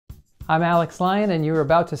I'm Alex Lyon, and you're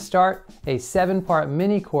about to start a 7-part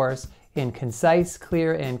mini course in concise,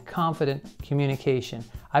 clear, and confident communication.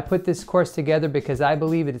 I put this course together because I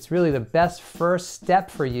believe it's really the best first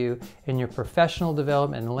step for you in your professional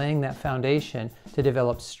development and laying that foundation to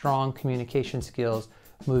develop strong communication skills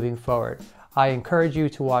moving forward. I encourage you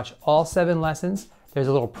to watch all 7 lessons. There's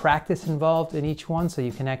a little practice involved in each one so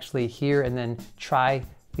you can actually hear and then try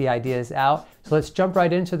the ideas out. So let's jump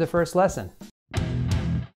right into the first lesson.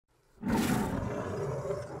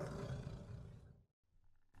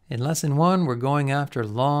 In lesson 1, we're going after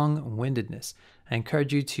long-windedness. I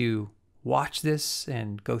encourage you to watch this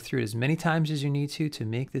and go through it as many times as you need to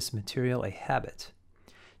make this material a habit.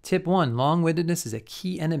 Tip 1, long-windedness is a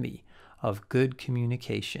key enemy of good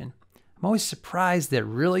communication. I'm always surprised that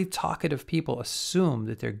really talkative people assume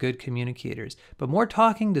that they're good communicators, but more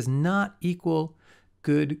talking does not equal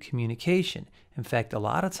good communication. In fact, a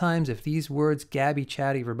lot of times if these words, gabby,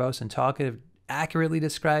 chatty, verbose, and talkative, accurately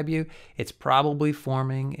describe you, it's probably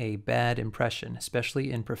forming a bad impression, especially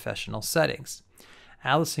in professional settings.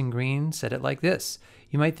 Allison Green said it like this: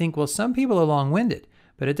 you might think, well, some people are long-winded,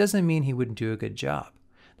 but it doesn't mean he wouldn't do a good job.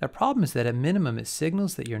 The problem is that at minimum it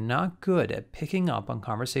signals that you're not good at picking up on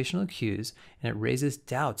conversational cues, and it raises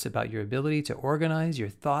doubts about your ability to organize your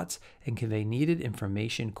thoughts and convey needed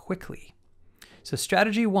information quickly. So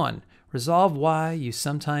strategy 1, resolve why you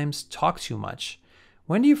sometimes talk too much.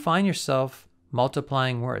 When do you find yourself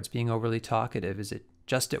multiplying words, being overly talkative? Is it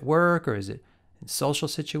just at work, or is it in social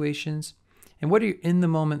situations? And what are your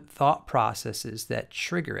in-the-moment thought processes that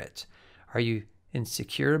trigger it? Are you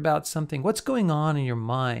insecure about something? What's going on in your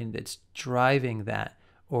mind that's driving that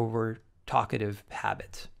over-talkative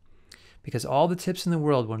habit? Because all the tips in the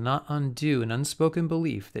world will not undo an unspoken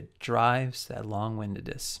belief that drives that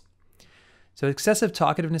long-windedness. So excessive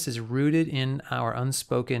talkativeness is rooted in our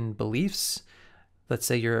unspoken beliefs. Let's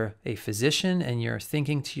say you're a physician and you're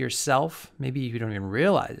thinking to yourself, maybe you don't even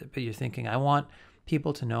realize it, but you're thinking, I want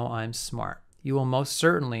people to know I'm smart. You will most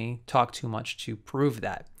certainly talk too much to prove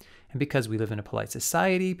that. And because we live in a polite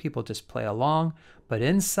society, people just play along, but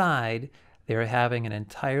inside they're having an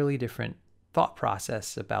entirely different thought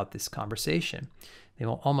process about this conversation. They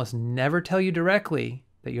will almost never tell you directly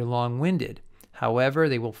that you're long-winded. However,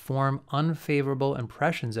 they will form unfavorable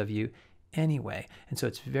impressions of you anyway. And so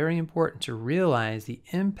it's very important to realize the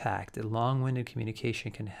impact that long-winded communication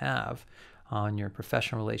can have on your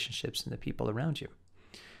professional relationships and the people around you.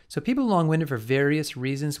 So people are long-winded for various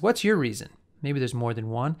reasons. What's your reason? Maybe there's more than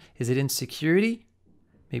one. Is it insecurity?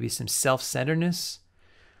 Maybe some self-centeredness?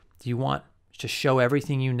 Do you want to show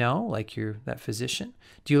everything you know, like you're that physician?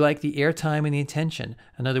 Do you like the airtime and the attention?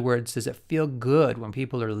 In other words, does it feel good when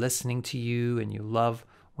people are listening to you, and you love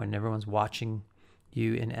when everyone's watching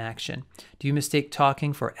you in action? Do you mistake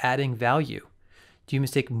talking for adding value? Do you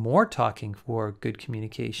mistake more talking for good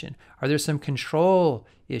communication? Are there some control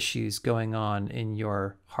issues going on in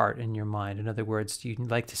your heart and your mind? In other words, do you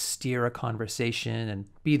like to steer a conversation and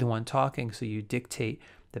be the one talking, so you dictate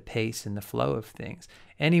the pace and the flow of things?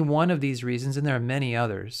 Any one of these reasons, and there are many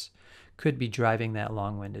others, could be driving that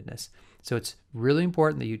long-windedness. So it's really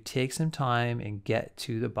important that you take some time and get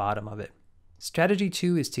to the bottom of it. Strategy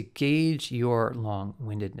 2 is to gauge your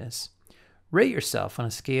long-windedness. Rate yourself on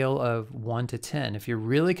a scale of 1 to 10. If you're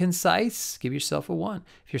really concise, give yourself a 1.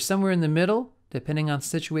 If you're somewhere in the middle, depending on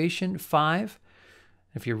situation, 5.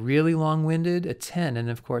 If you're really long-winded, a 10.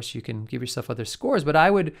 And of course, you can give yourself other scores, but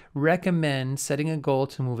I would recommend setting a goal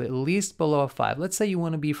to move at least below a 5. Let's say you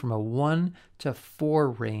want to be from a 1 to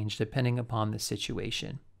 4 range, depending upon the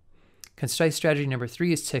situation. Concise strategy number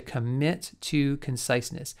 3 is to commit to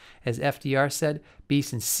conciseness. As FDR said, be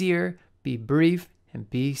sincere, be brief, and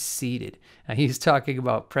be seated. Now, he's talking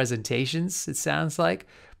about presentations, it sounds like,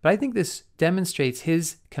 but I think this demonstrates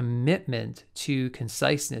his commitment to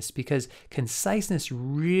conciseness, because conciseness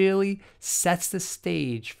really sets the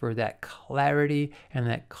stage for that clarity and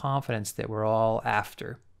that confidence that we're all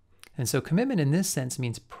after. And so commitment in this sense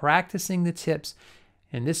means practicing the tips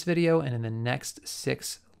in this video and in the next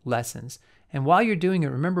 6 lessons. And while you're doing it,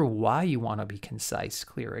 remember why you want to be concise,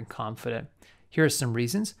 clear, and confident. Here are some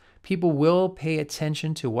reasons. People will pay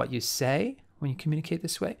attention to what you say when you communicate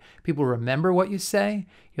this way. People remember what you say.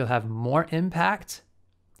 You'll have more impact,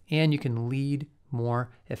 and you can lead more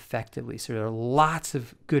effectively. So there are lots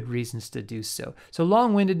of good reasons to do so. So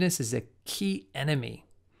long-windedness is a key enemy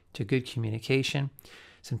to good communication.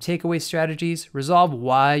 Some takeaway strategies: resolve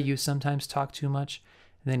why you sometimes talk too much,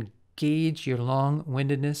 and then gauge your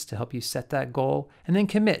long-windedness to help you set that goal, and then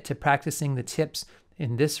commit to practicing the tips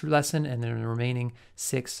in this lesson and in the remaining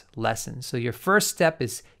 6 lessons. So your first step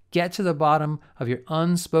is Get to the bottom of your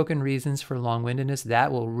unspoken reasons for long-windedness.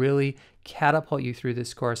 That will really catapult you through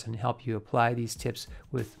this course and help you apply these tips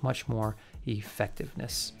with much more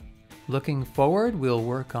effectiveness. Looking forward, we'll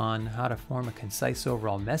work on how to form a concise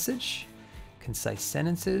overall message, concise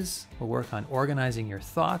sentences. We'll work on organizing your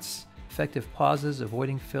thoughts, effective pauses,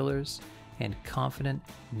 avoiding fillers, and confident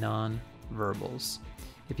non-verbals.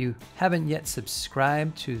 If you haven't yet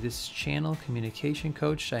subscribed to this channel, Communication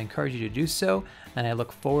Coach, I encourage you to do so, and I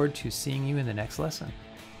look forward to seeing you in the next lesson.